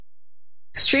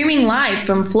streaming live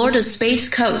from Florida's Space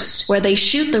Coast, where they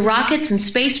shoot the rockets and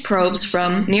space probes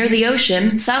from near the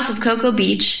ocean, south of Cocoa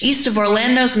Beach, east of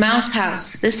Orlando's Mouse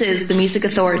House. This is the Music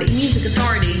Authority. Music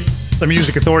Authority. The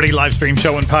Music Authority live stream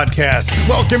show and podcast.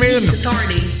 Welcome in. Music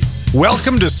Authority.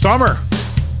 Welcome to summer.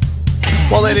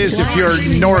 Well, that is if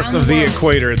you're north of the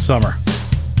equator, it's summer.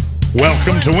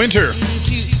 Welcome to winter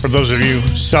for those of you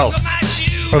south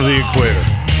of the equator.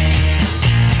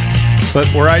 But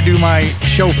where I do my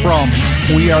show from,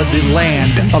 we are the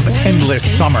land of endless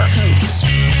summer.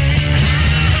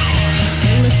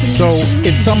 So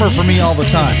it's summer for me all the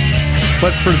time.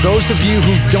 But for those of you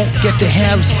who don't get to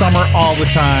have summer all the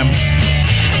time,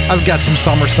 I've got some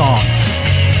summer songs.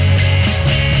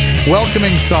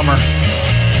 Welcoming summer.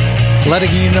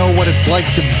 Letting you know what it's like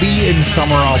to be in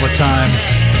summer all the time.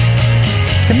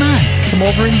 Come on, come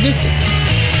over and visit.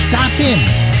 Stop in.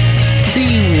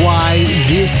 See why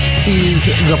this is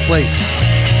the place.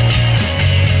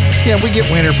 Yeah, we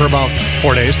get winter for about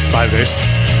 4 days, 5 days.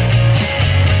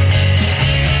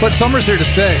 But summer's here to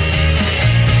stay.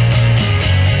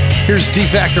 Here's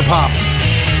D-Factor Pop.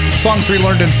 Songs we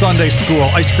learned in Sunday school.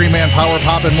 Ice Cream Man, Power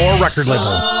Pop, and more record label.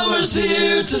 Summer's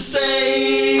here to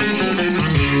stay.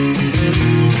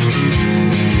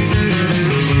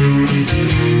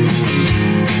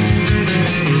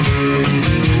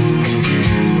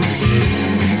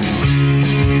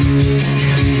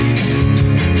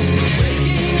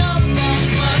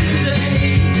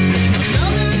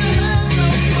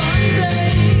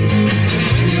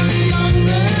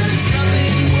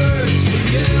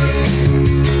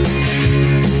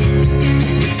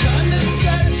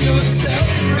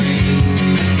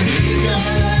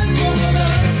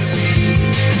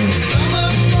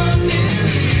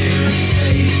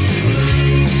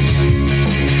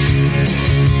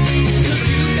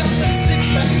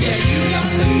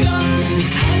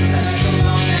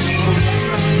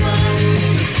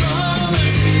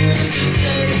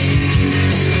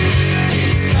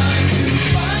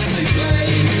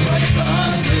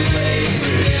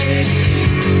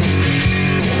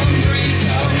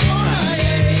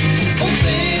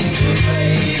 Face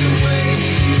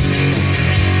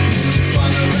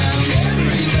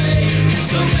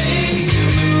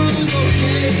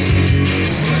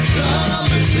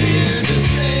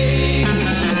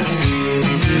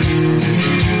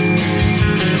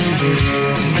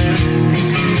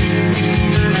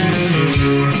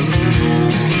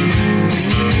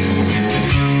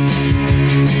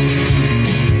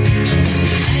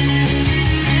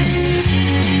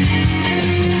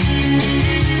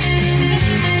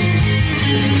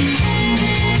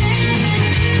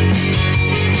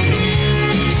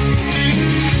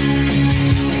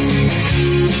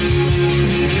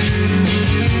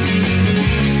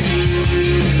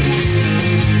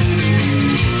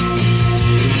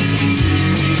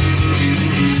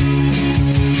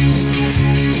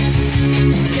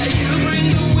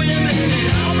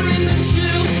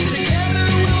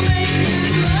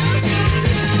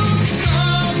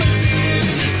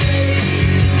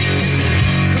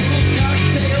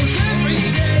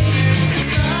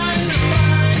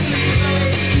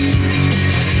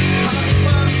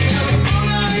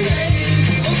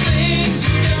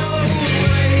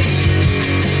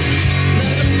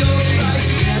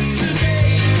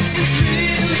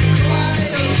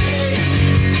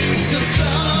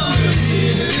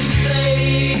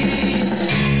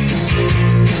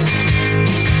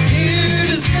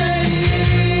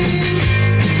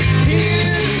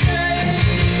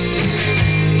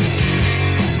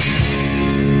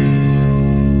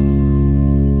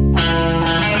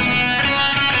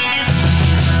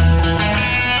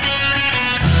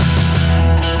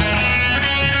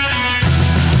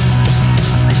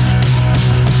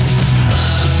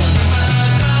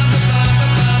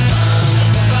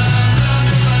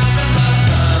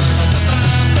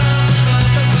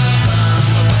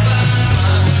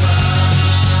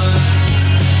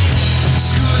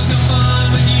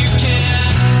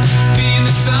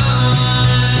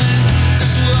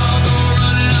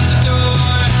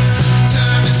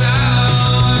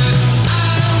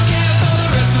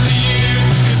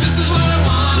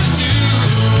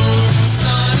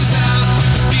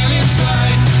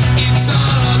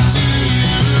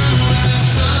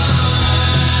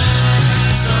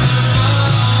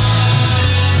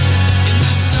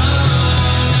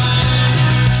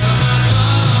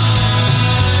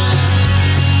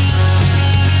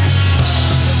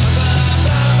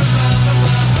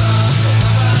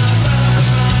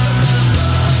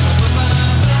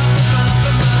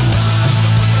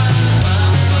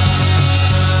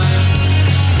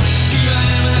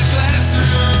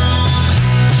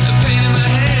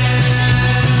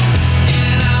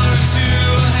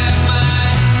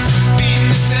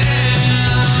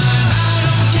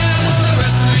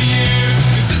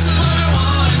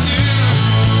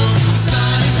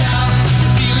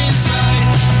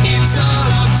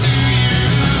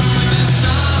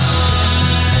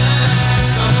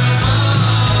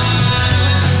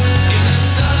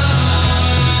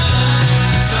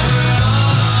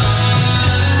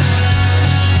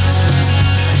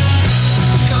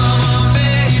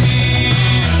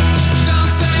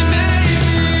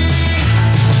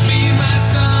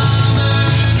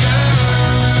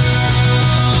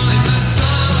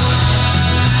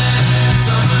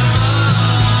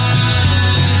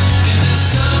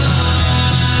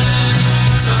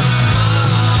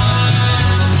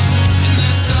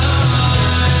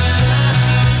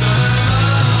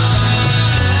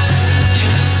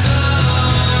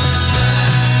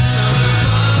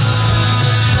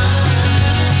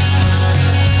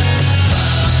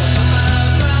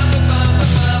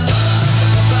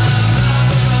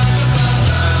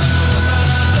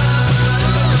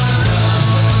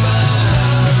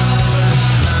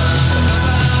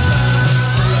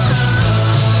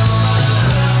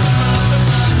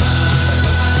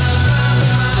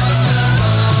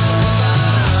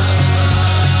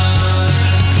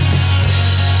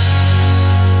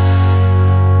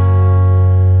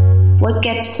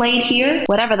right here,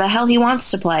 whatever the hell he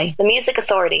wants to play. The Music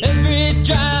Authority. Every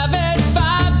drive at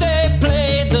 5 they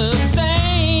play the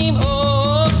same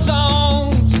old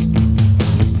songs.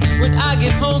 When I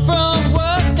get home from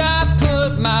work, I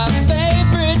put my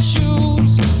favorite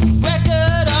shoes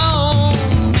record on.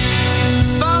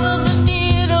 Follow the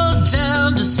needle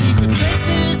down to secret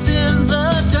places in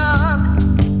the dark.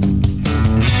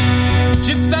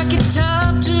 Drift back in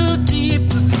time to deep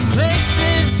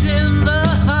places in the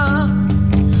heart.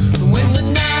 When the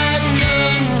night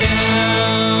comes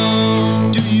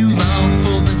down, do you long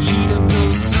for the heat of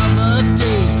those summer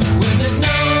days when there's no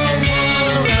one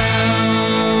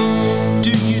around?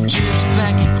 Do you drift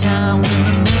back in time when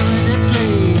the melody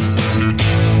plays?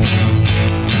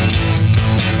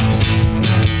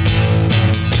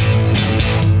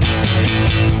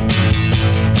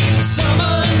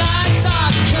 Summer nights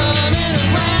are coming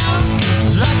around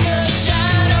like a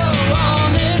shadow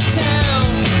on this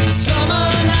town. Summer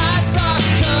nights are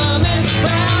coming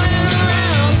round and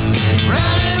around,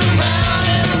 round and around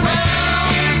and around.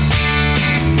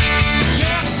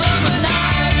 Yeah, summer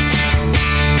nights.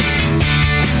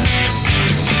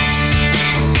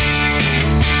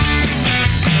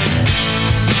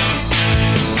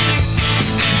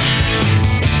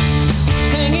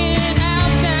 Hanging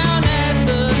out down at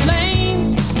the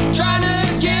lanes, trying to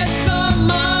get some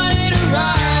money to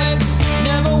ride.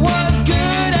 Never was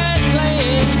good at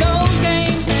playing those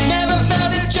games, never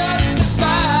felt it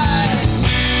justified.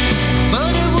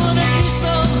 But it wouldn't be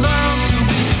so long till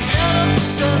we settle for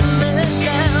settling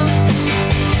down.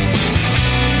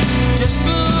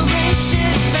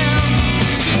 Desperation found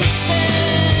us chasing.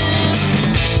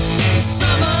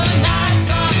 Summer nights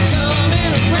are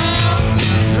coming around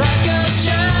like a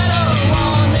shadow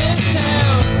on this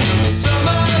town.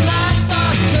 Summer nights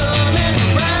are coming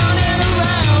round and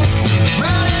around,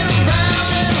 round and around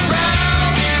and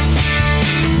around.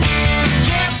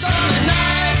 Yeah, summer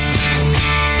nights,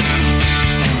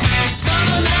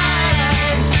 summer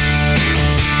nights.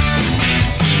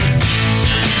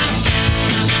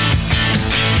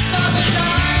 Summer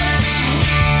nights.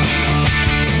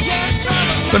 Yeah,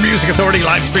 summer The Music Authority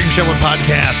live stream show and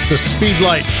podcast, The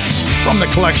Speedlights from the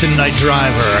collection Night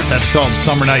Driver. That's called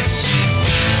Summer Nights.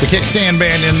 The Kickstand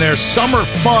Band in their Summer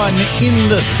Fun in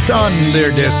the Sun,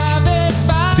 their disc.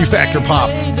 D-Factor Pop.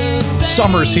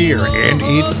 Summer's here, and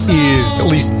it is, at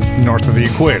least north of the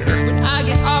equator.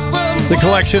 The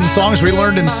collection songs we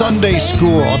learned in Sunday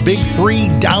school, a big free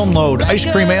download, Ice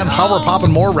Cream and Power Pop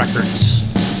and more records.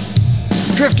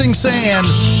 Drifting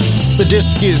Sands, the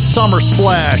disc is Summer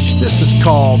Splash. This is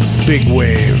called Big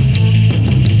Wave.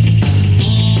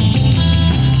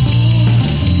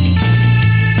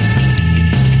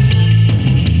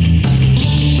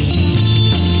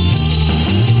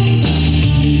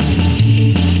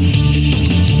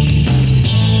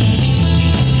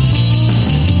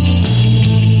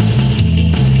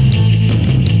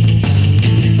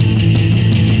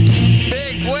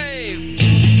 Big wave.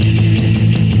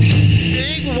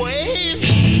 Big wave.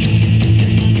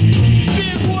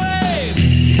 Big wave.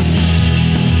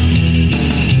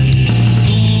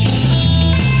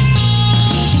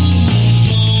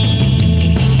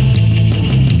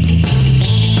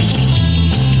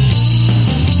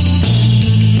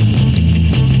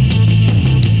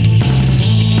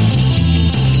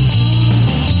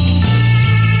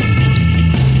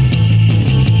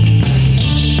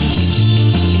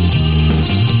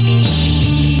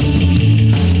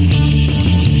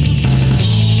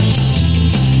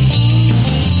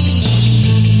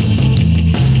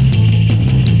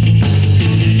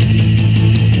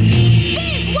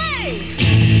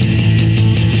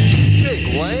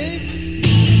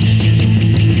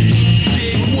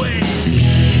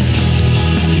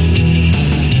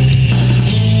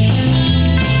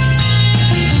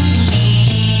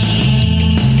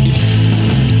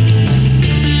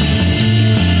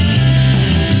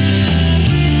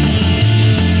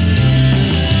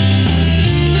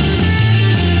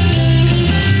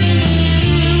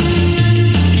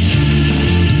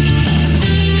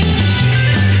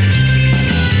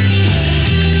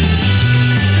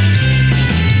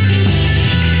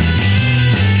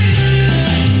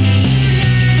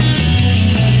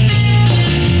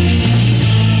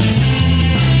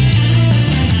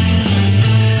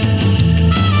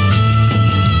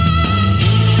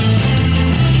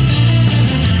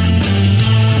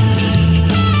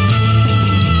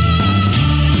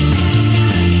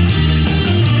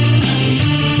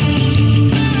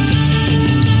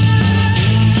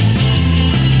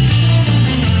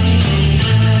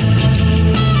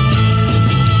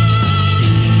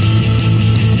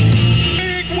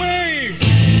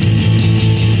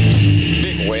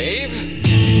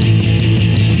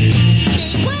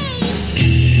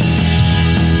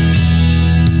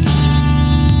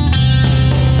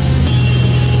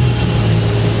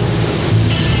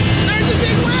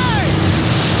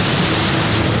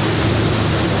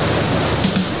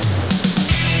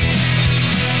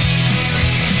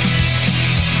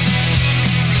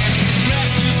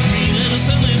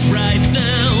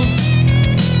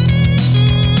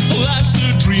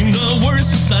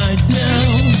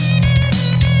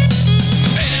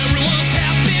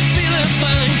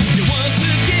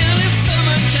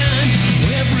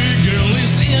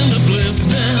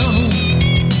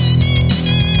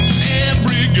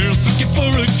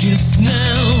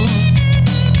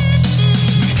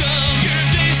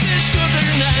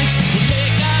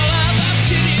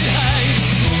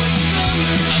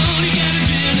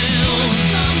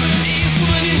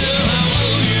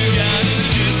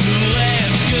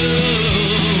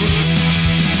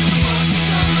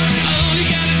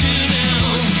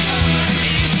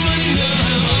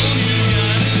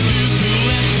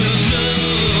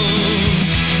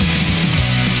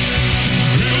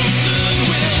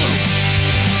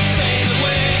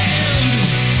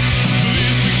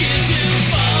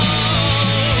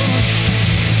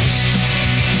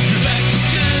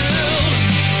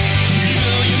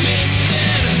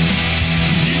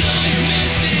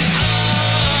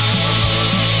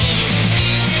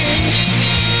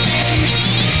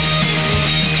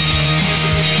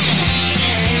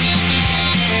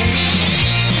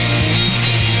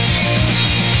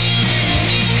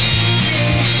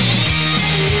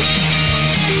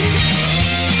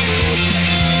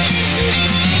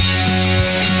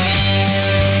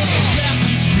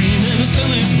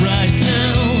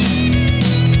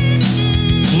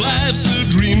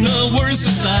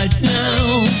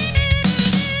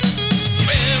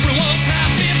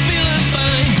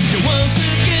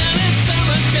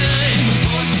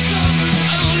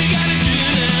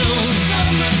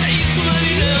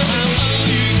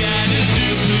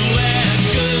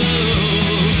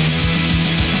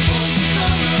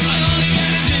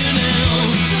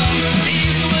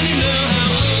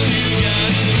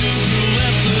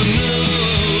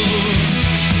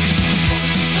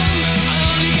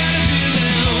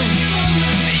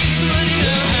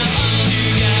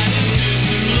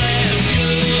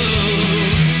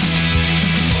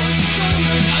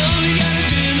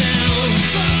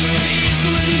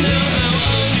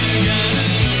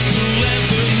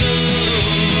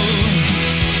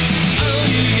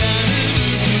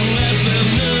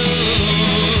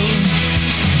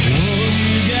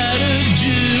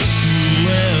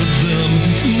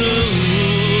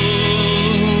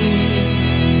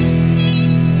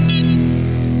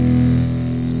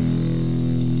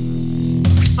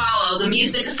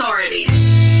 Music Authority.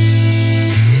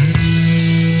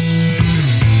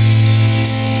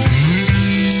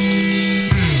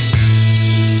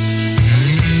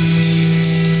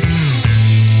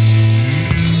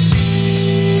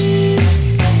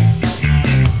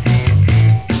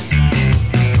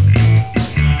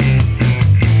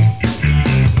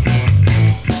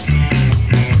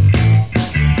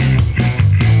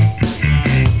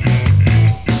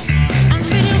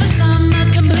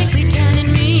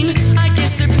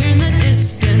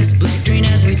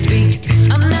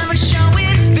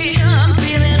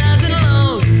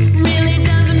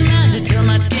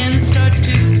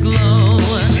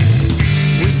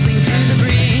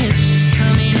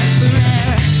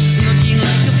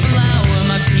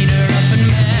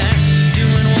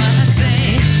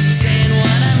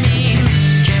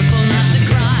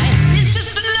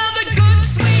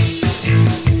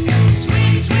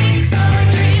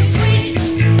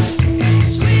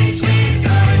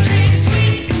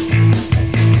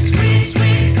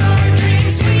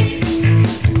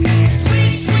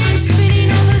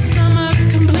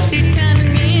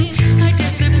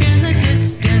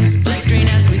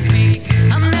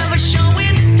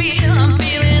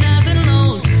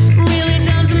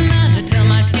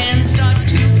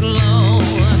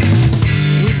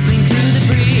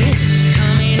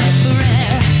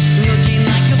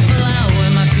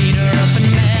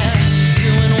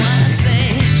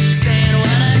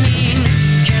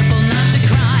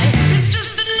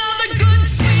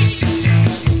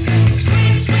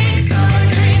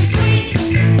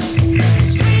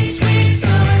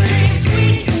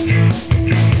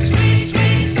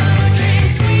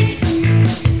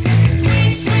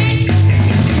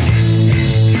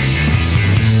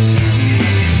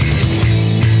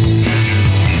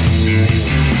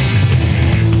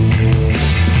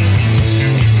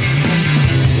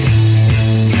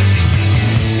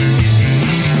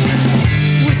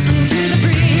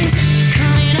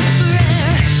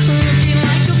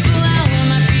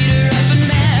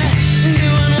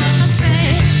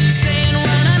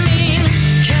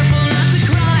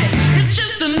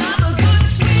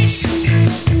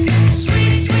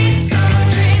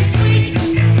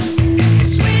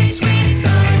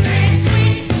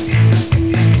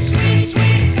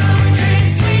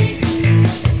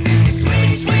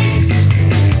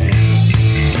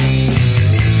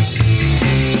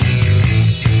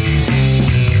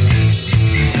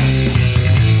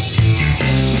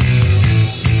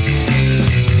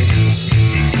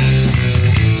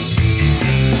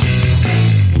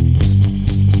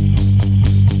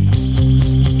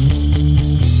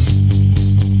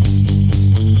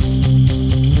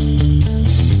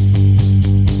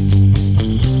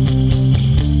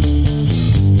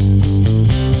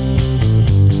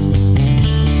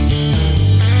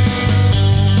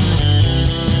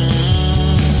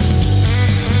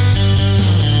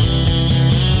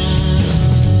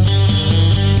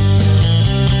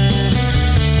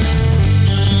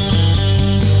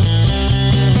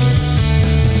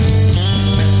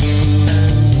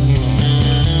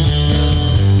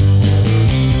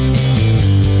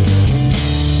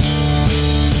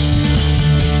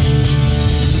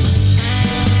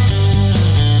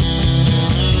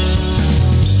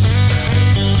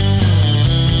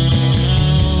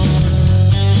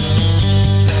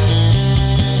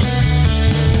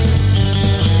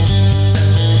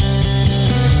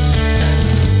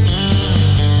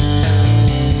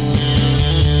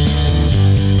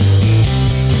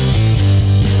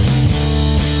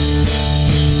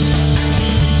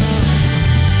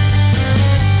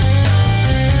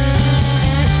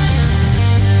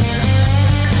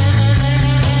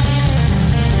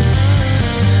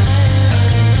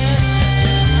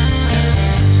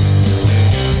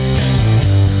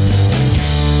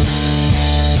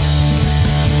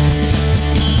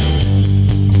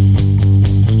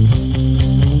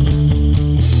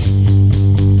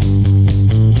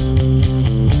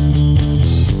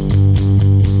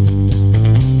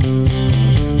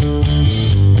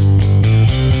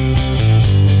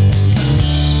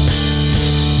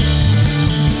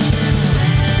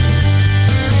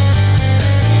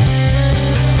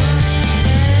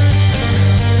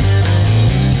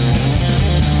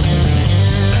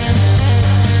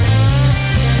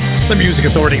 the Music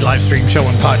Authority live stream show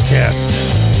and podcast.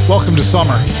 Welcome to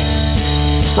summer.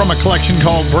 From a collection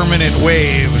called Permanent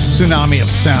Wave, Tsunami of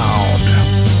Sound,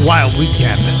 Wild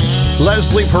Weekend,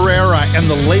 Leslie Pereira and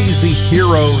the Lazy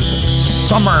Heroes,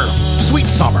 Summer, Sweet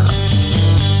Summer.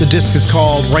 The disc is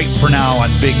called Right For Now on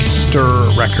Big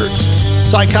Stir Records.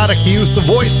 Psychotic Youth, The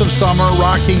Voice of Summer,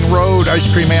 Rocking Road,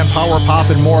 Ice Cream Man, Power Pop,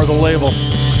 and more of the label.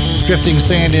 Drifting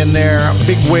Sand in there.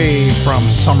 Big Wave from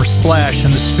Summer Splash,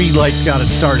 and the Speedlights got it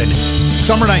started.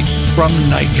 Summer Nights from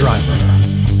Night Driver.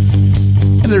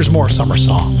 And there's more summer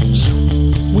songs.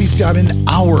 We've got an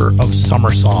hour of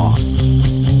summer songs.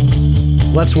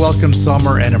 Let's welcome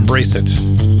summer and embrace it.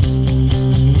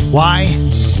 Why?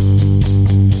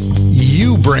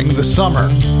 You bring the summer.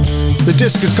 The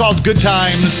disc is called Good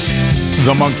Times,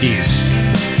 The Monkees.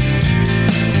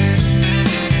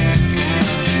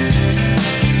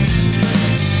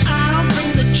 I'll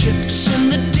bring the chips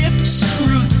and the dips and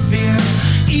root beer,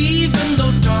 even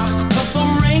though dark purple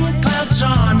rain clouds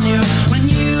are near. When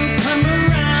you come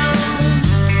around,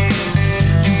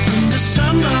 you bring the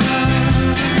summer.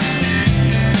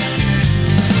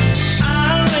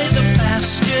 I'll lay the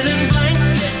basket and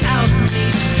blanket out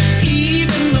neat,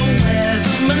 even though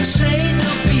weathermen say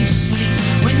there'll be sleet.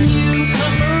 When you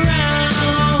come around,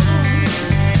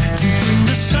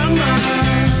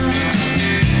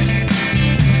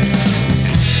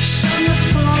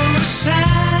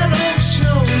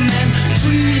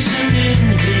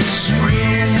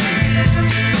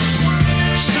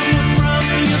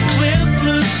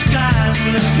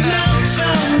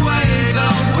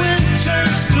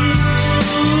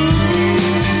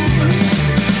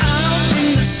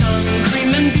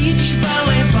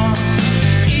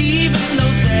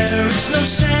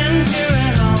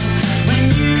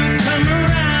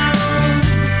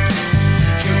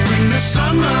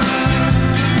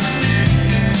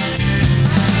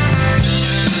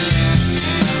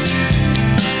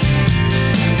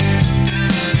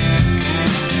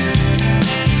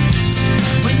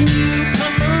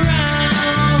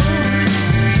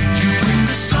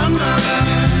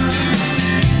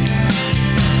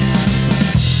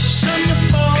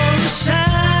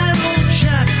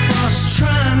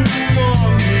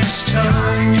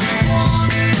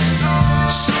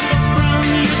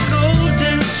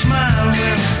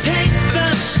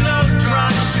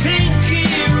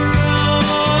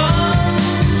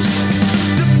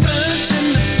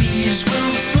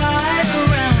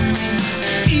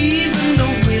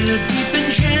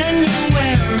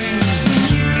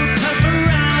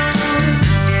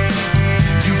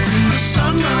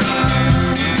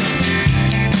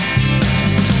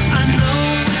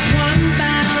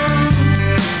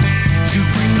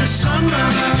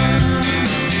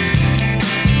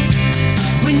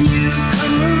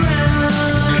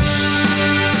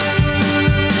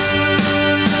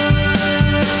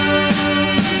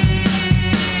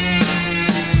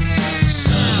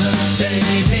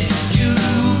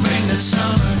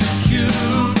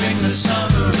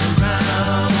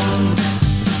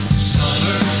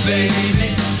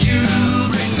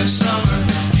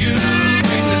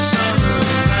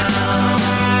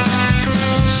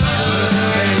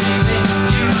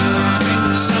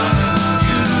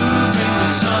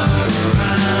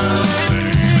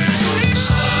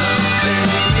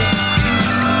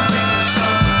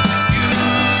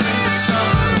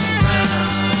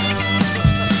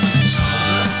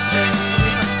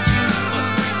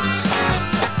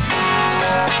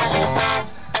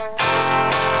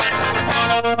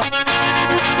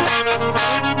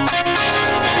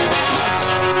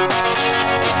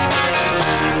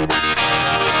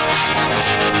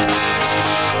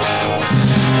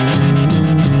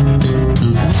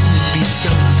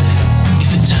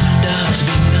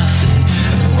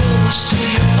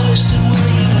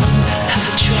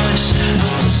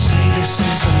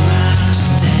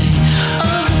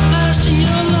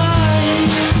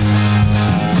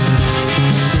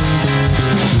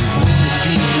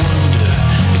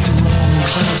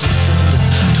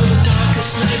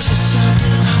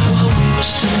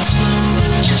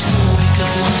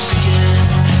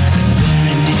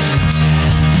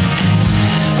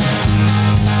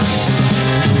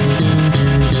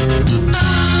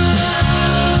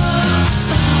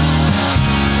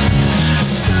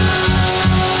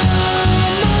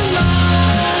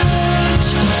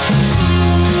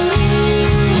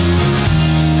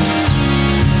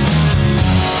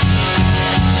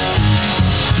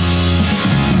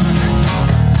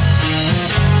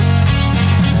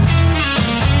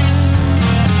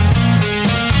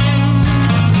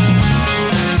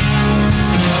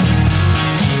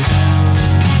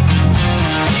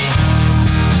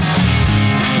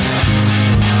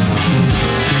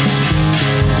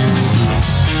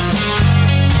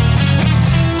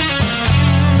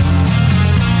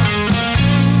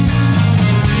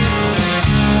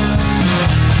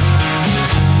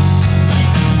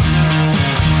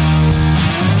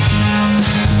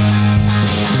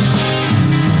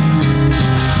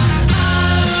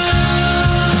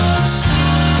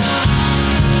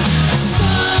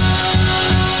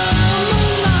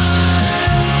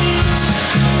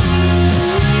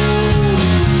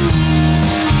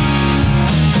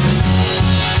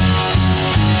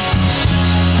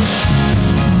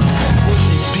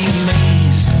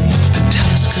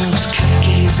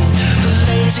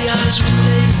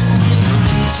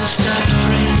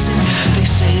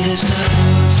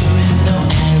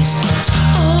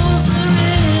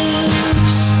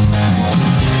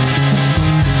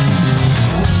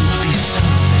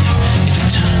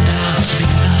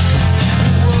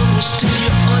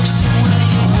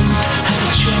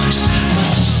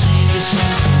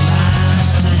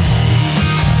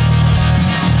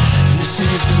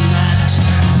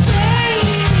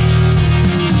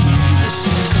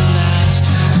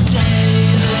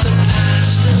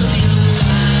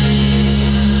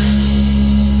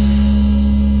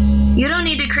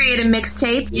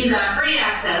 mixtape, you've got free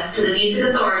access to the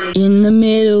Music Authority. In the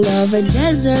middle of a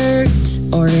desert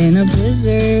or in a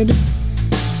blizzard,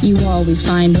 you always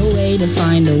find a way to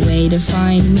find a way to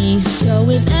find me. So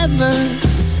if ever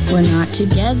we're not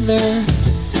together,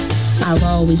 I'll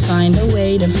always find a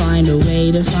way to find a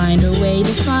way to find a way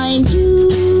to find you.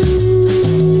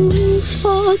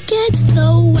 Forget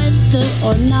the weather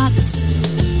or not,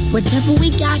 whatever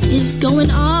we got is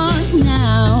going on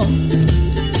now.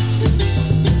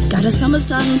 Got a summer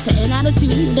sun, setting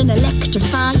attitude and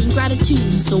electrifying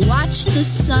gratitude. So watch the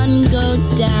sun go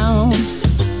down.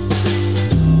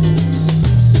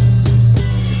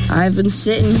 I've been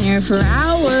sitting here for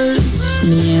hours,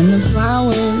 me and the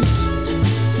flowers.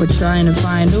 We're trying to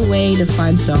find a way to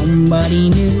find somebody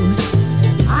new.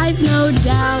 I've no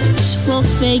doubt we'll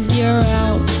figure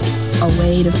out a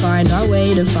way to find our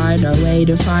way to find our way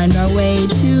to find our way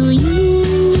to you.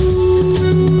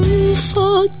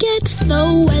 Forget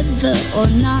the weather or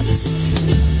not,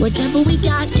 whatever we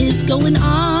got is going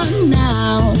on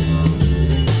now.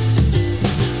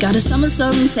 Got a summer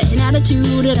sun, setting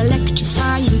attitude and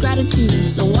electrifying gratitude.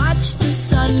 So watch the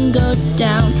sun go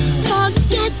down.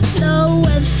 Forget the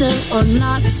weather or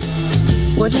not,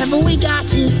 whatever we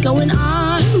got is going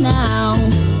on now.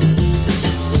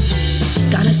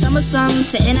 Got a summer sun,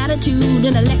 setting attitude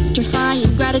and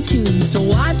electrifying gratitude. So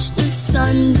watch the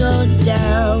sun go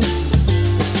down.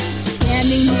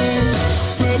 Standing here,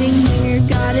 sitting here,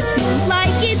 God, it feels like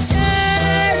eternity.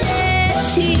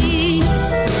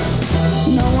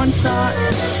 No one thought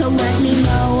to let me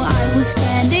know I was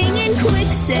standing in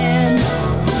quicksand.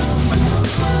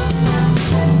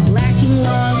 Lacking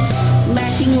love,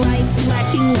 lacking life,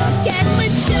 lacking luck and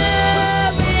maturity.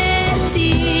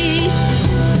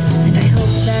 And I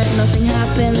hope that nothing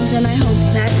happens, and I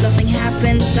hope that nothing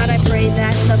happens. God, I pray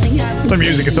that nothing happens. The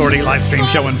Music Authority live stream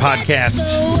show and podcast.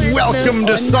 Welcome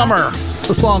to summer.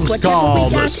 The song's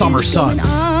called Summer Sun.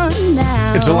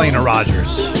 It's Elena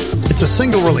Rogers. It's a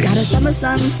single release.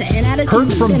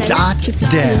 Heard from Dot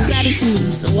Dash.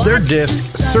 Their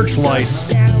disc,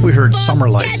 Searchlights, we heard Summer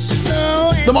Lights.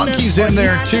 The Monkees in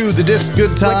there too. The disc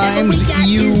Good Times,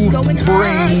 You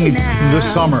Bring the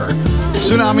Summer.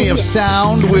 Tsunami of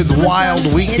Sound with Wild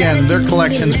Weekend. Their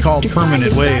collection's called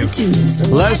Permanent Wave.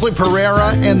 Leslie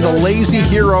Pereira and the Lazy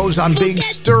Heroes on Big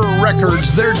Stir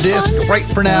Records. Their disc right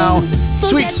for now,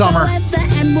 Sweet Summer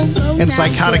and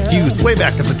Psychotic Youth way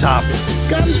back at the top.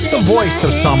 The voice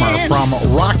of summer from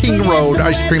Rocking Road,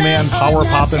 Ice Cream Man, Power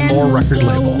Pop and More record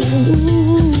label.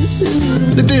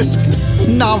 The disc,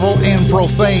 Novel and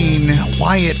Profane,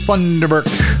 Wyatt Funderburk.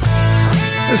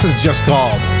 This is just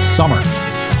called Summer.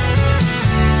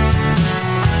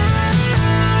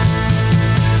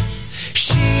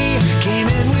 She came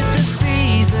in with the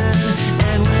season,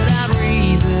 and without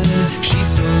reason, she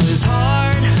stole his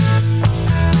heart.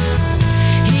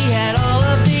 He had all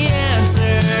of the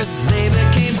answers, they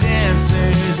became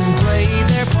dancers and played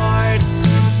their parts.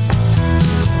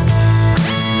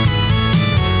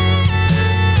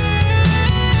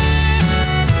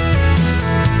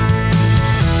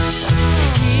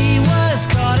 He was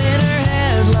caught in her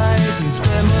headlights and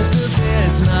spent most of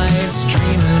his nights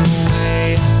dreaming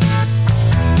away.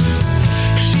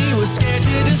 She was scared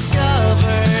to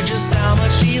discover just how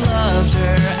much he loved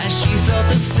her, as she felt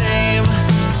the same.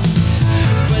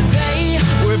 But they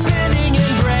were bending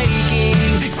and breaking,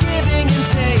 giving and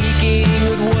taking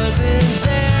what wasn't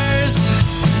theirs.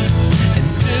 And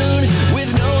soon,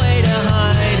 with no way to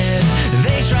hide it,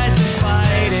 they tried to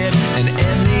fight it and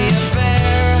end the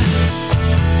affair.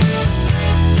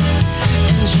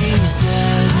 And she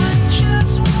said, I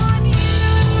just want you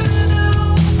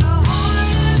to hold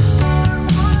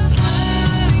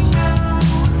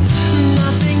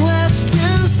nothing left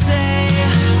to say.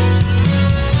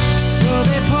 So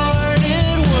they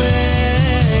parted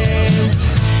ways.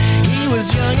 He was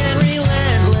young and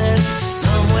relentless,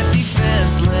 somewhat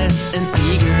defenseless and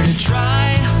eager to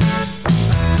try.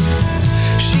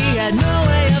 She had no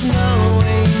way of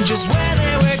knowing just where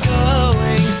they were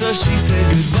going, so she said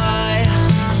goodbye.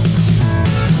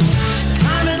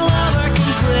 Time and love are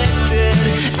conflicted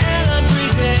and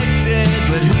unpredicted,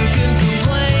 but who can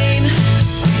complain?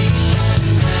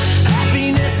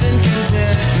 Happiness and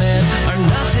contentment are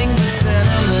nothing but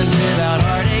sentiment without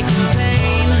heartache and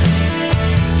pain.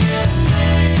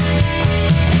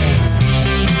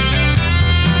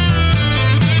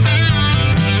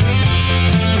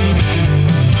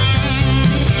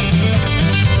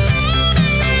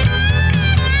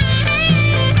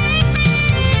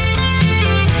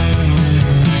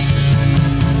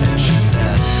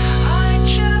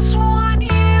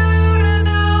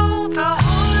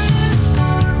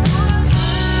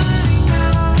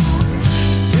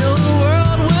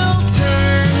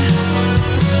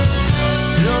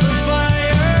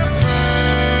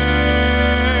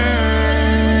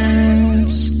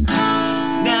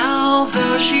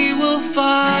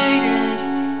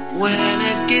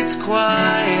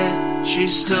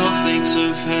 still thinks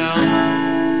of him.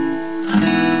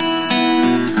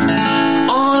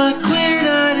 On a clear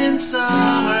night in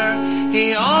summer,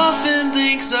 he often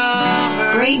thinks of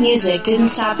her. Great music didn't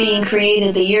stop being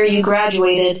created the year you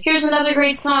graduated. Here's another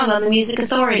great song on the Music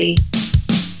Authority.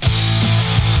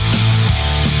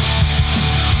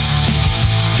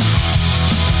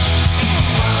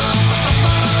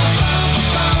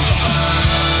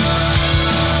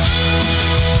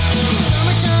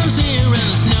 Summertime's here and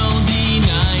there's no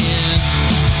denying.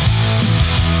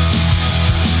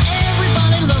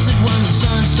 Everybody loves it when the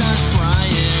sun starts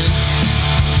frying.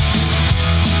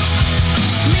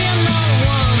 Me, I'm not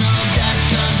one of that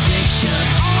conviction.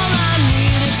 All I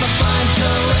need is my fine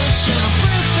correction. A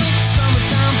perfect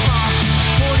summertime pop,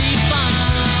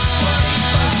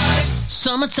 45.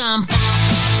 Summertime pop,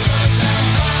 summertime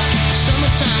pop,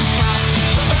 summertime pop,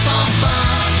 pop,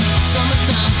 pop,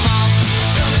 summertime pop,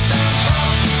 summertime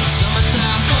pop,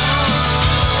 summertime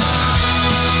pop.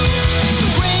 The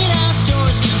great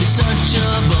outdoors can be such a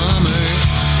bummer.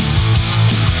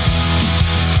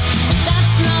 And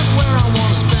that's not where I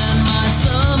wanna spend my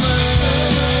summer.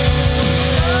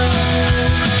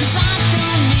 'Cause I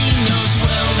don't need no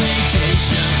swell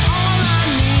vacation. All I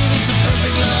need is a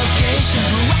perfect location.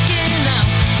 Rocking out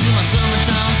to my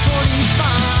summertime 45.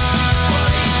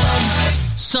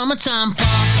 Summertime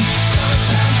pop,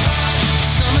 summertime pop,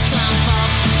 summertime pop,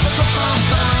 pop, pop,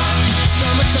 pop,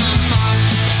 summertime pop,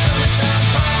 summertime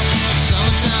pop,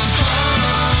 summertime pop.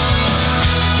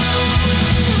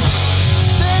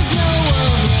 There's no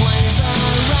other place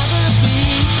I'd rather be.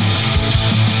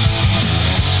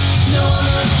 No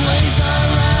other place I'd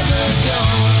rather go.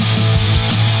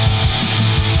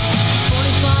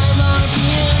 45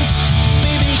 RPMs,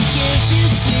 baby, can't you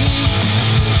see?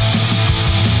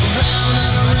 Around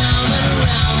and around and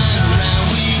around and around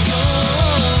we go.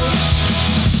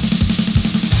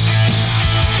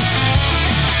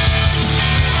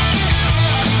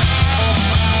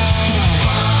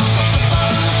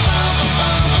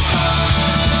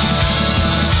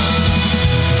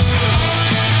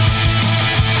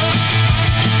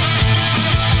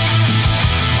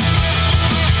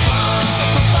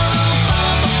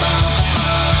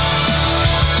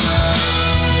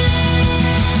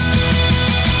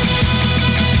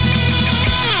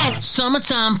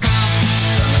 Summertime pop,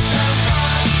 summertime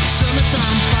pop,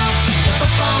 summertime pop,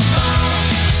 pop, pop, pop,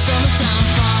 summertime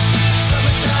pop,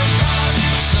 summertime pop,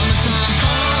 summertime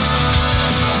pop,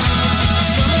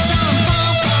 summertime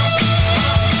pop,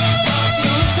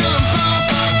 summertime pop,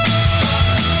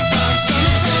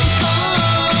 summertime pop.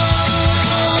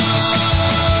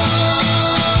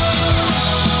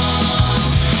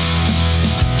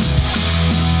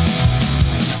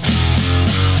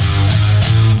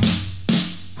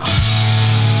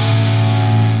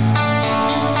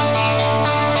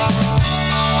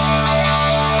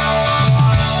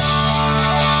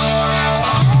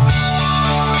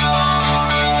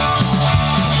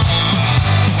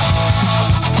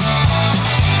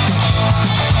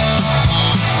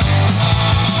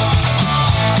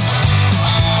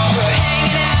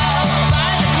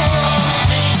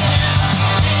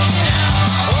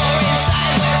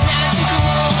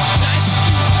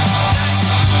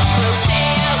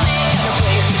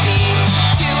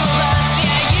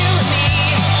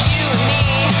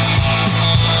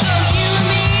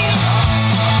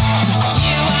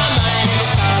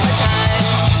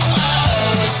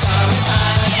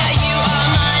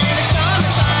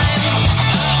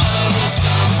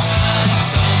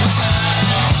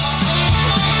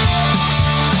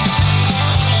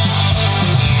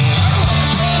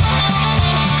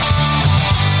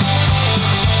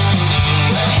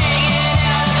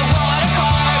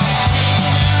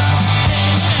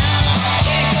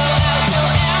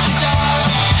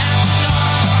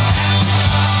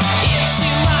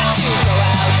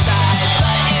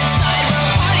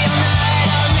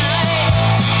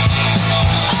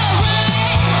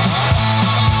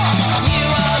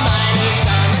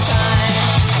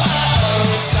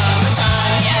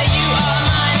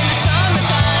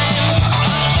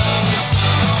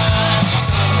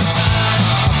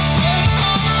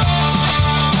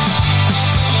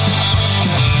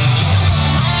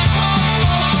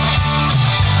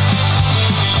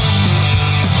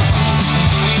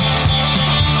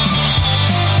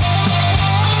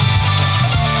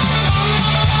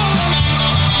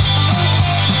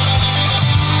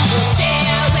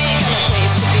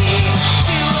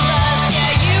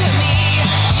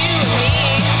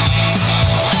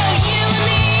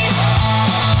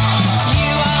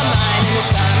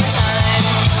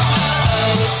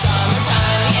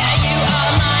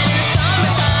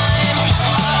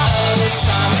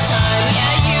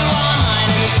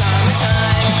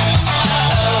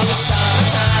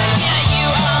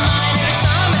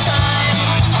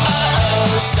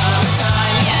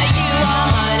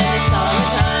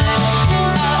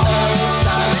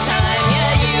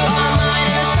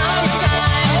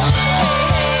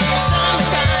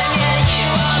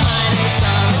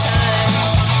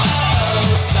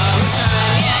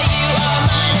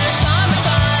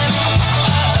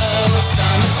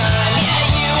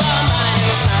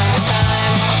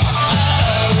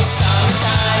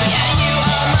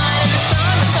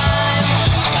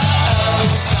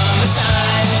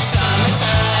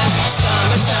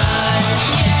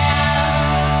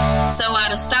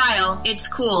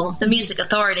 cool. The Music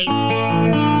Authority.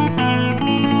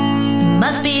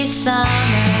 Must be summer,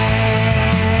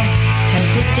 'cause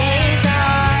the days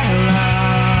are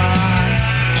long,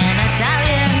 and I dial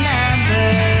your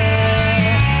number,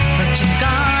 but you're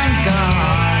gone,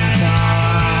 gone,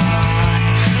 gone.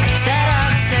 I set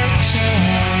out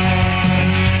searching,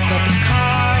 but the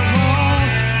car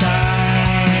won't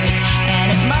start, and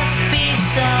it must be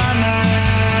summer,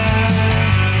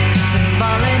 'cause I'm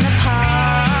falling apart.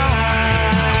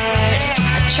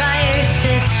 I try your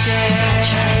sister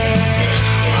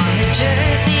on the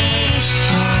Jersey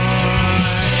Shore.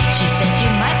 She said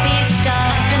you might be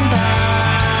stopping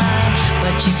by,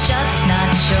 but she's just not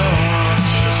sure.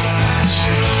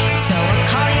 So I'll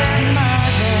call your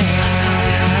mother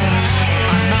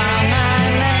on Long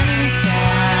Island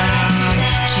Sound.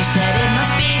 She said it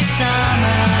must be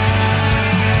summer,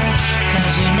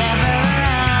 'cause you're never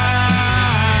around.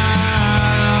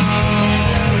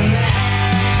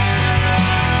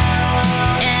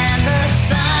 And the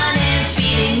sun is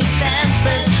beating me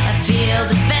senseless. I feel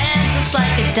defenseless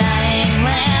like a dying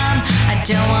lamb. I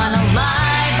don't wanna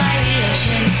lie by the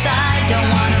ocean side. Don't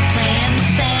wanna play in the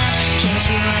sand. Can't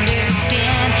you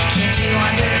understand? Can't you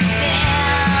understand?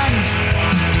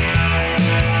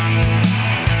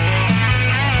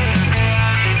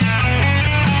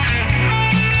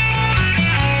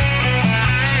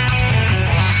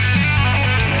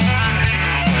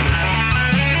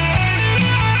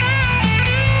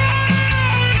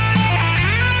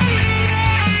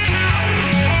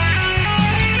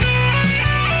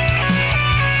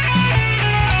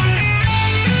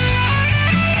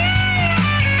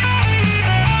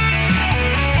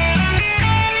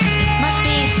 Must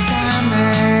be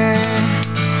summer,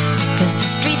 'cause the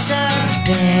streets are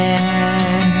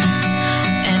bare,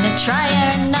 and I try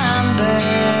your number,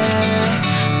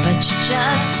 but you're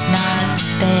just not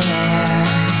there.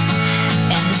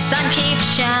 And the sun keeps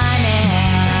shining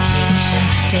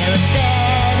till it's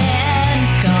dead and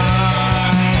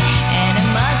gone, and it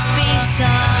must be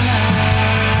summer,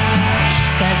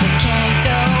 'cause it can't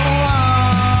go on.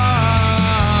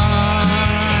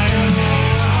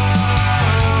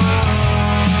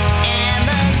 And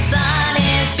the sun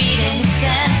is beating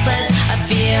senseless. I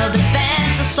feel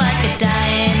defenseless like a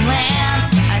dying lamb.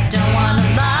 I don't wanna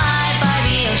lie by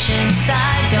the ocean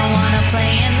side. Don't wanna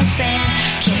play in the sand.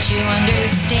 Can't you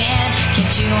understand?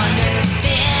 Can't you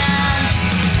understand?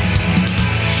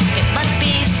 It must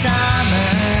be summer.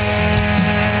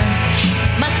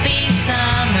 It must be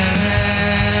summer.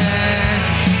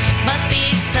 Must be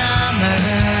summer.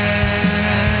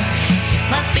 It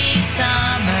must be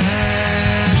summer.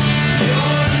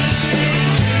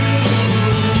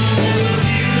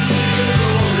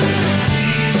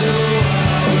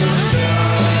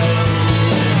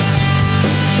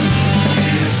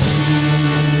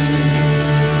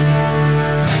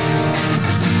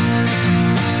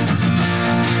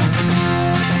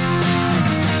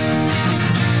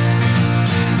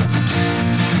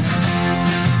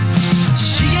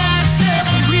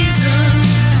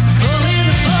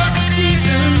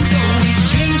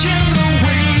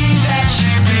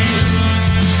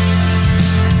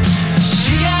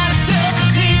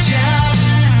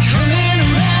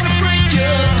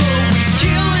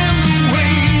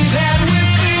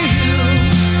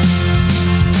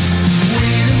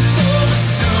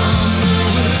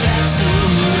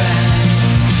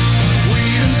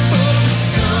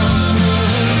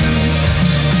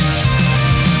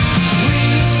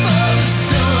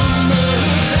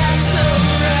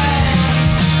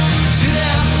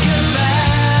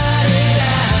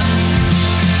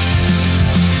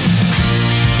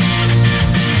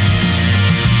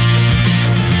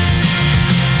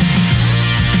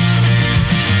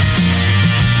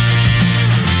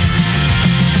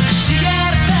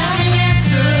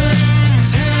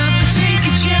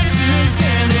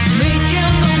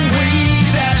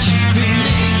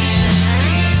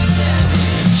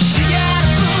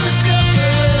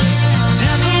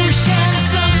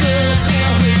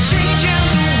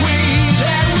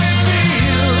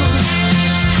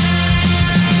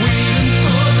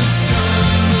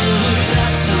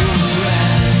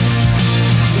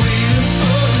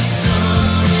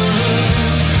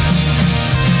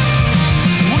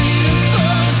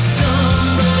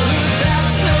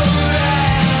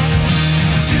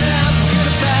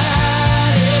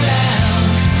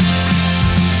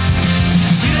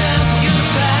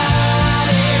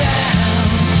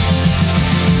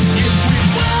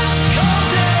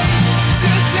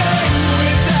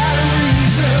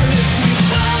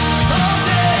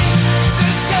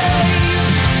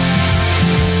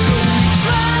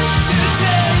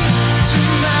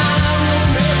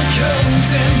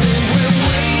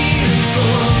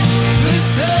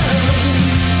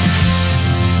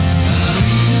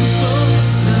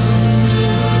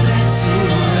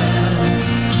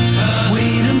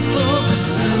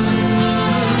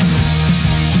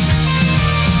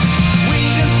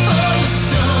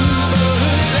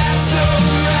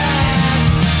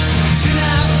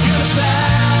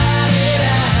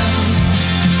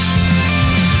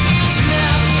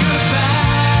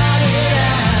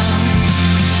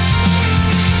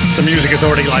 The Music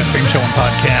Authority live stream show and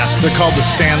podcast. They're called the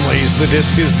Stanleys. The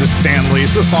disc is the Stanleys.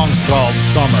 The song's called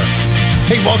Summer.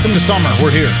 Hey, welcome to summer.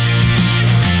 We're here.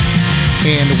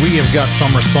 And we have got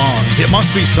summer songs. It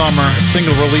Must Be Summer, a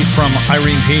single release from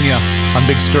Irene Pena on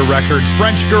Big Stir Records.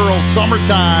 French Girls,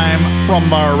 Summertime,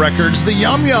 Rumbar Records. The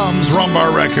Yum Yums,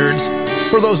 Rumbar Records.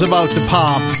 For those about to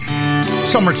pop,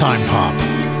 summertime pop.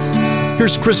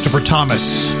 Here's Christopher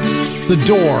Thomas, The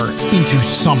Door into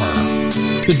Summer.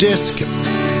 The disc,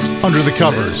 Under the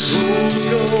Covers.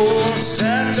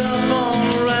 Stacked up all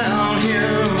around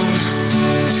him,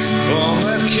 from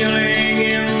the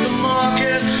killing in the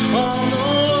market on the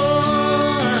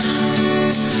lawn.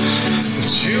 The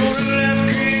children left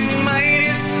King Mighty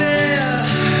stare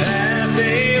as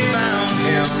they found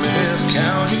him in his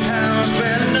counting house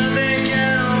where nothing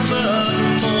counts but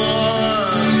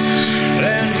more.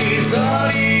 And he thought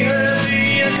he heard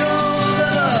the echoes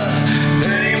of her,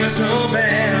 and he was so bad,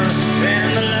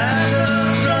 and the laughter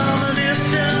from a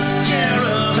distant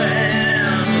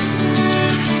caravan,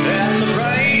 and the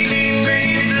brightly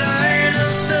painted light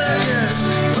of circus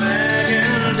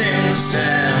wagons in the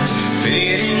sand,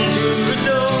 fading through the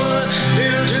door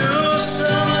into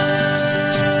summer.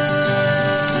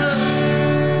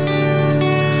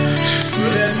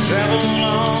 Let's travel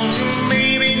on to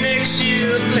maybe next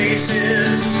year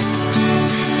places.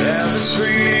 There's a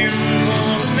train for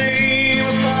the name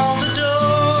upon the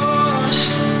door.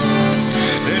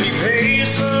 Then he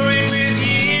pays for it with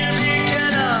years he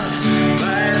cannot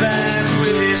buy back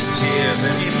with his tears.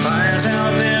 And he finds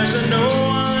out there's been no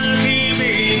one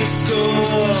keeping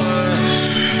score.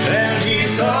 And he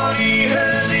thought he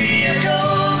heard the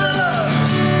echoes of love,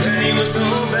 and he was so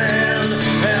bad,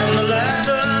 and the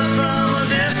laughter from a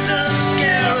distant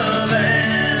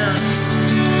caravan,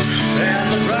 and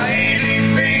the brightly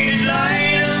painted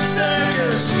light of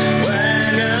circus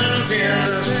wagons in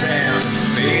the sand,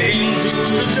 fading through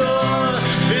the door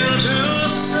into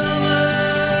summer.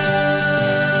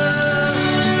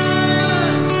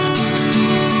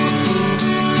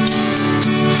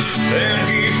 And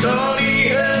he thought he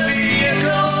heard the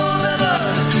echoes of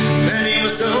love, and he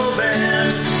was so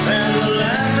bad, and the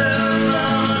laughter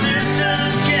from a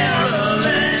distant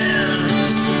caravan,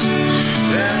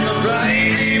 and the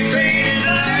brightly painted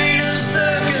light of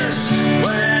circus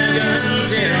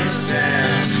wagons in the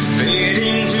sand,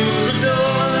 fading through the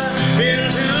door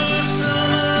into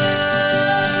summer.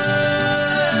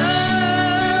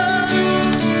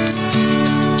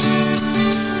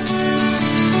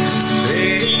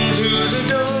 Fading through the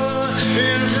door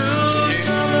into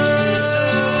summer.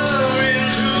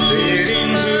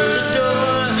 Fading through the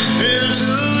door into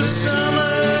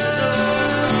summer.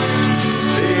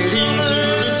 Fading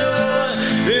through the door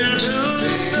into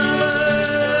summer.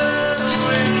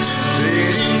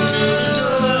 Fading through the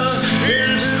door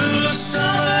into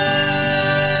summer.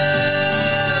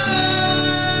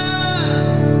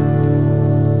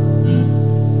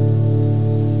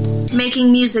 Making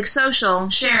music social,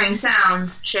 sharing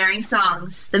sounds, sharing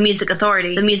songs. The Music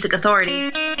Authority. The Music Authority.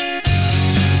 I'm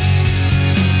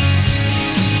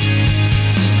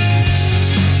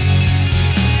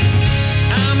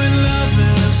in love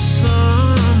in the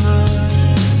summer,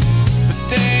 but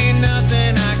there ain't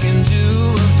nothing I can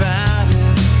do about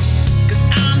it, 'cause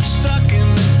I'm stuck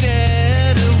in the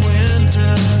dead of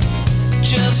winter,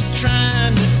 just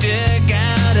trying to dig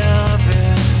out of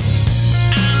it.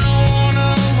 I don't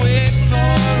wanna wait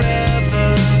forever,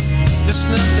 there's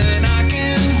nothing I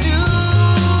can do.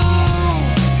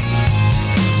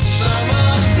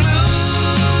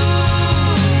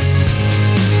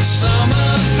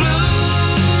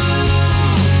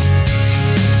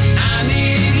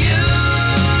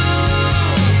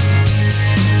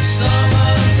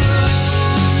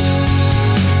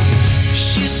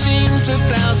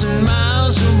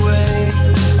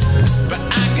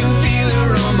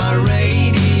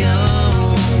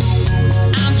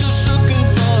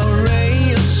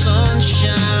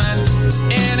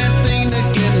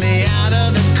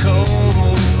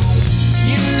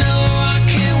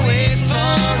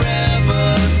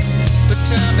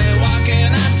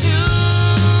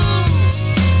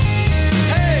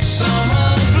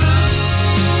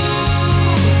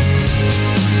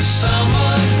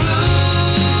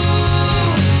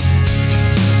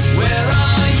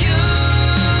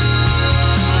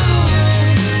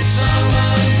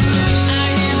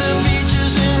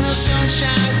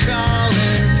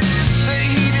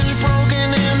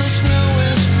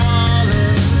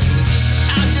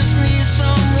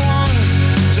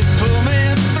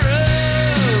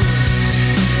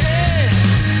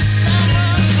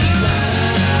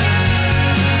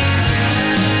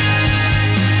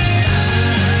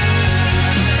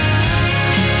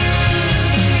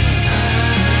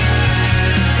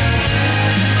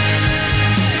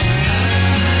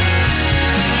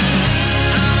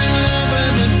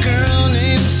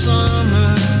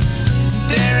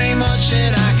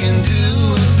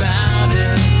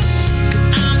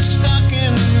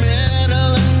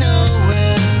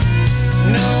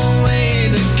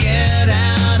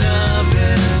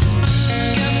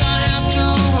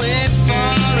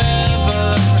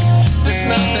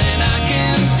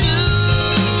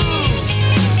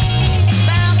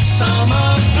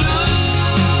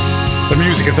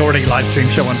 Authority live stream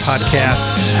show and podcast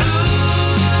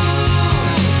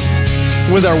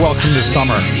with our welcome to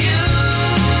summer.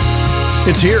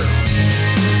 It's here.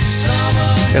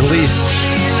 At least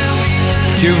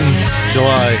June,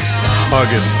 July,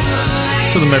 August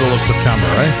to the middle of September,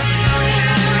 right?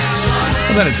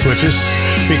 And then it switches.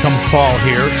 Become fall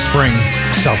here, spring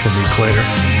south of the equator.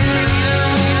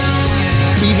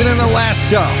 Even in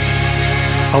Alaska,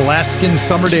 Alaskan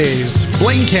summer days.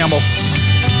 Blaine Campbell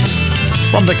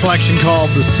from the collection called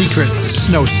The Secret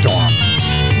Snowstorm.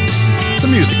 The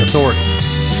Music Authority.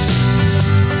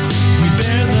 We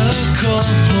bear the cold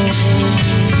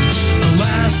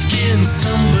Alaskan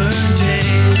summer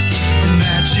days. In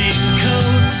matching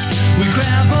coats, we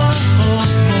grab a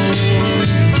hold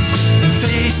and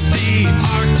face the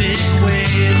Arctic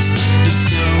waves. The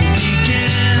snow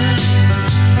began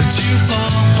to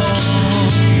fall.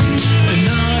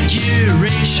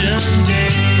 Inauguration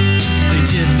day, they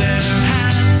did their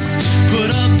hats, put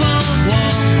up a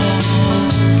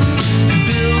wall, and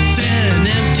built an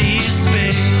empty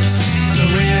space. So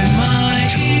in my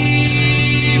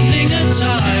evening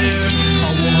attire, I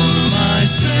warm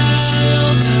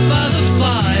myself by the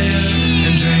fire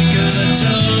and drank a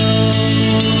toast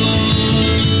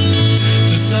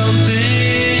to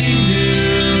something new.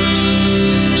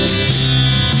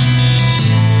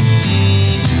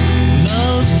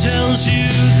 Love tells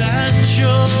you that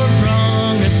you're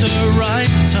wrong at the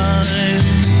right time,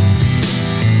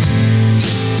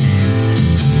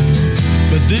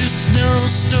 but this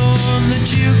snowstorm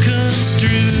that you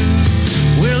construe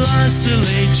will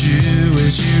isolate you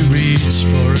as you reach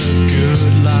for a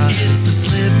good life. It's a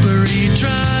slippery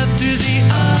drive through the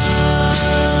ice.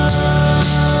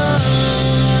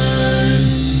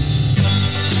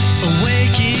 A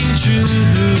waking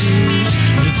truth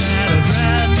is that I'd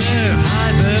rather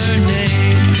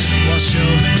hibernate while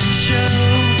showmen show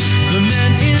the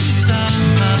men inside.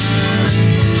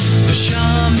 The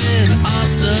shaman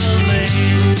oscillates.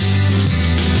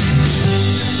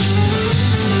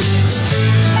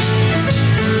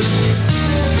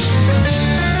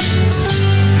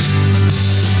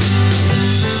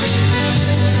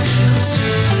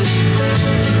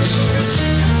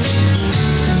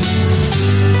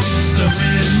 So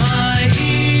in my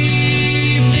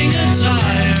evening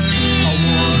attire, I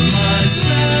warm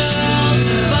myself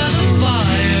by the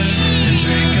fire and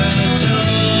drink a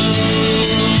toast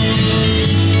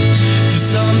to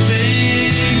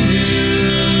something new.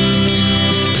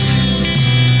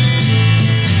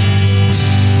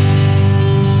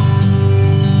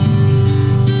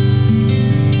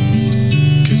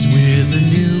 'Cause we're the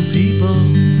new people.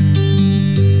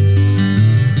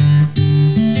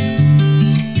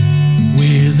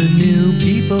 We're the new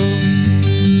people.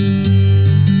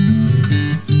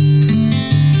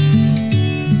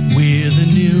 We're the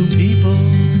new people.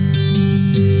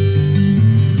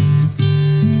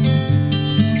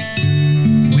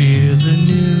 We're the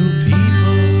new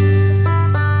people.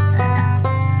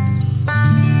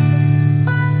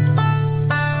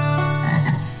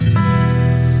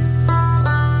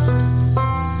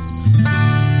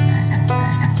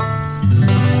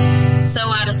 So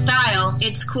out of style,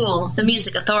 it's cool. The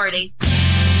Music Authority.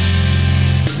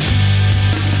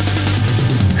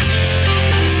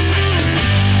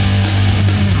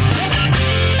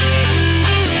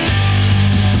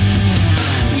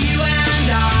 You and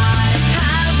I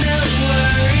have no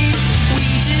worries. We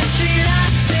just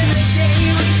relax in the day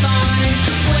we find.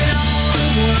 When all the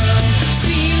world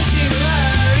seems to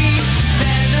hurry,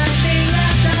 there's nothing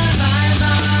left on my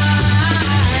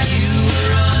mind. You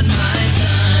were on my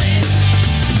side.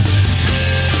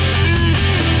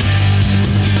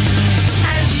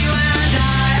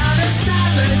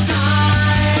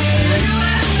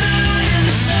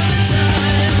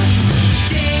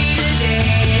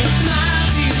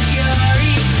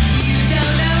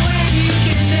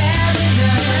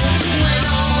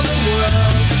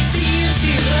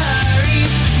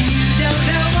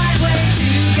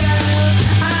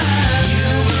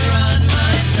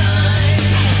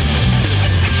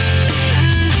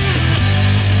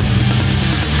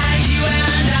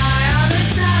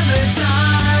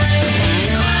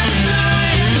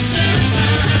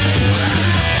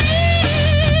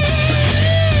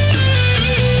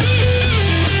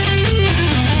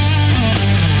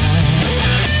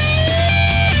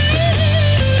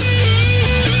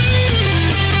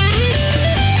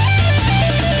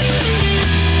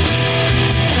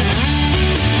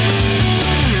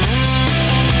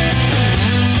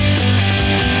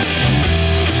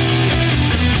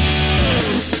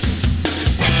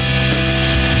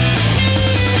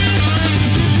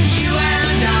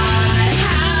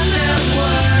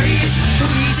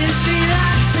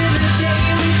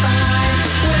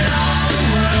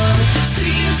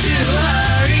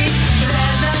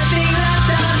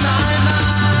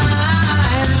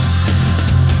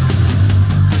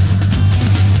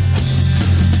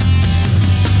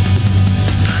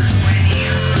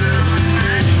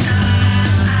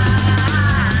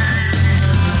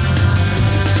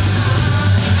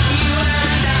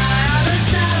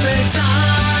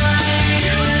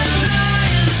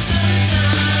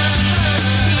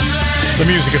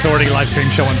 Music Authority live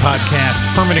stream show and podcast.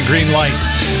 Permanent Green Light.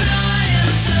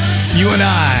 You and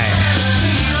I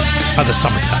are the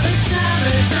summertime.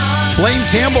 Blaine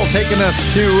Campbell taking us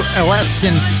to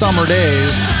Alaskan summer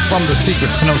days from the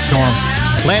Secret Snowstorm.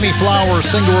 Lanny Flowers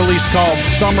single release called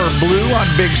Summer Blue on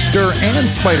Big Stir and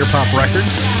Spider Pop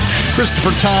Records.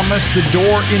 Christopher Thomas, The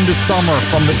Door into Summer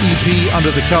from the EP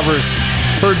Under the Covers.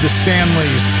 Heard the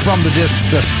Stanleys from the disc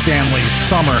The Stanleys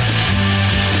Summer.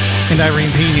 And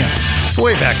Irene Pena,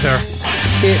 way back there.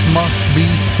 It Must Be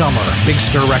Summer, Big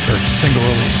Stir Records, single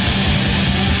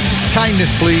release. Kindness,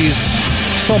 please.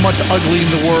 So much ugly in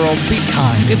the world. Be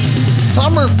kind. It's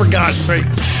summer, for God's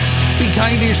sakes. Be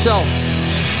kind to yourself.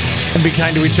 And be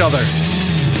kind to each other.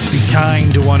 Be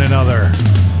kind to one another.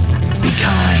 Be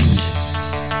kind.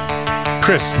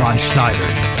 Chris Von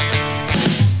Schneider.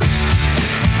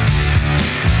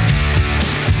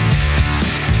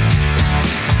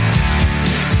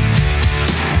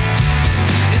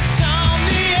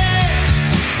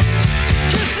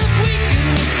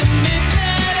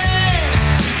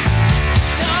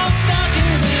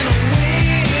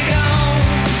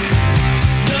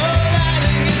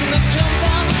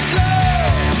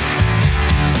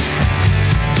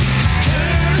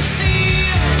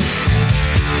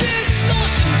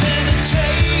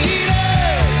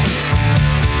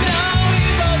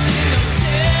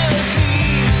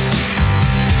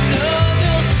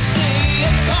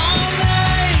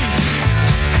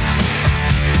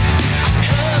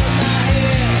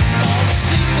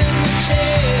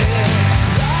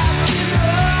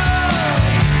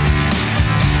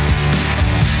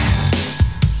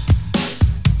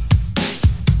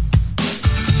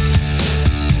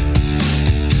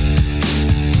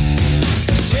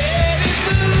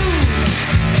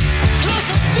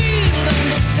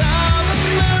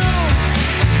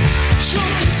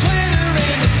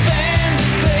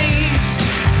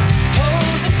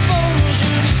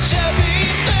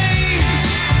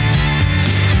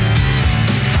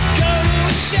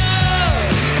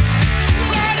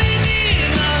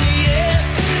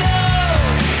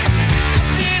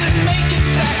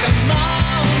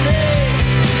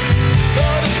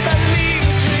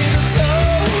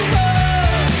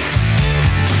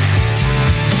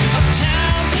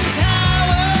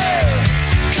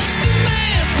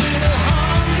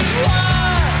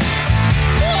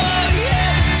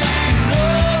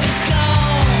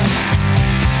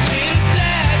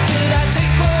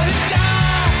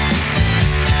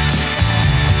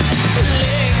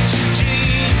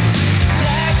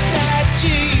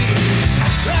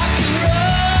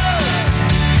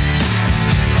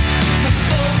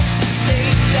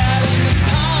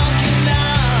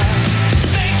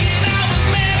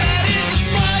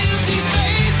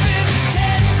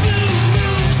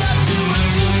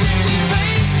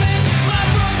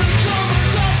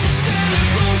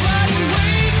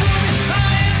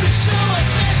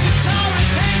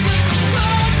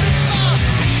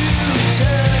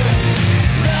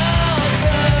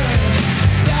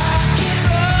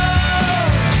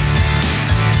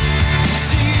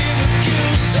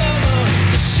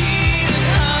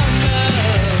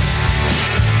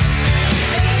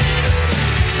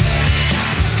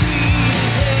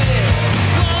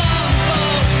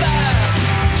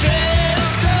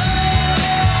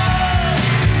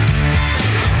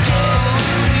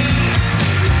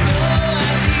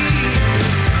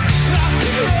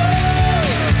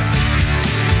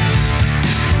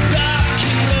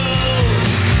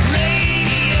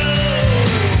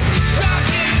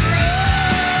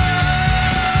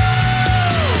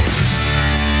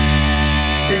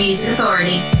 Music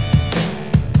Authority.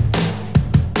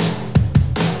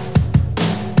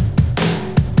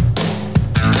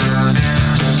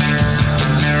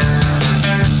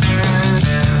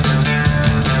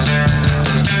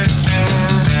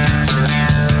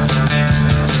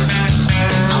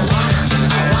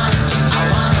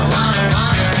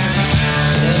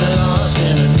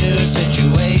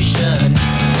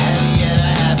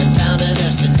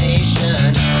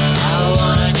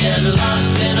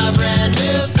 Lost in a brand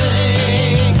new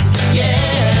thing.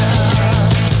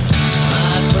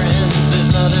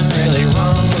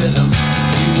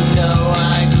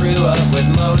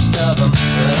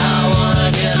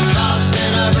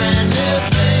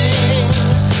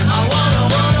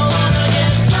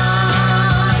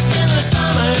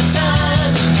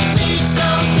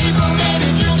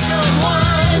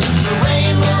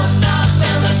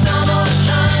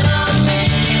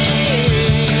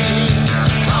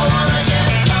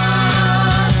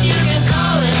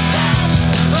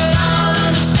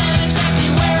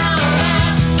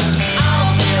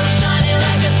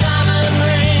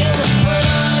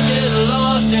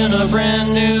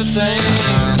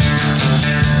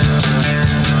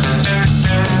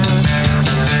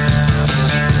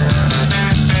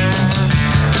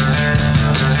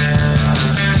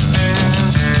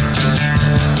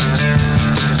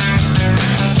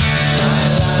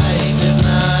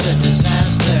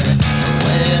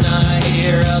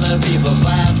 other people's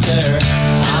laughter.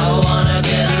 I wanna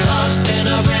get lost in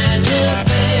a brand new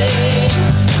thing.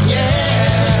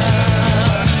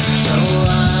 Yeah. So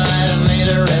I've made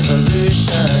a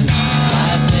resolution.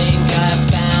 I think I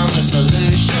found the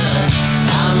solution.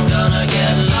 I'm gonna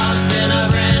get lost in a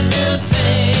brand new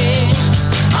thing.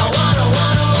 I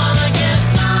wanna get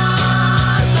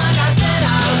lost like I said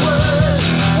I would.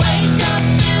 Wake up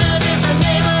in a different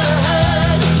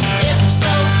neighborhood.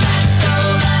 Ipso facto,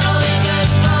 that'll be good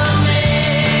for me.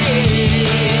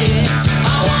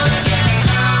 I wanna get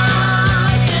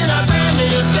lost in a brand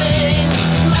new thing.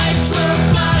 Lights will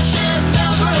flash and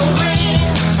bells will ring.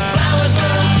 Flowers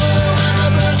will bloom and the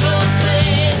birds will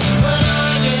sing. When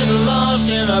I get lost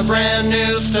in a brand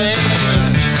new thing.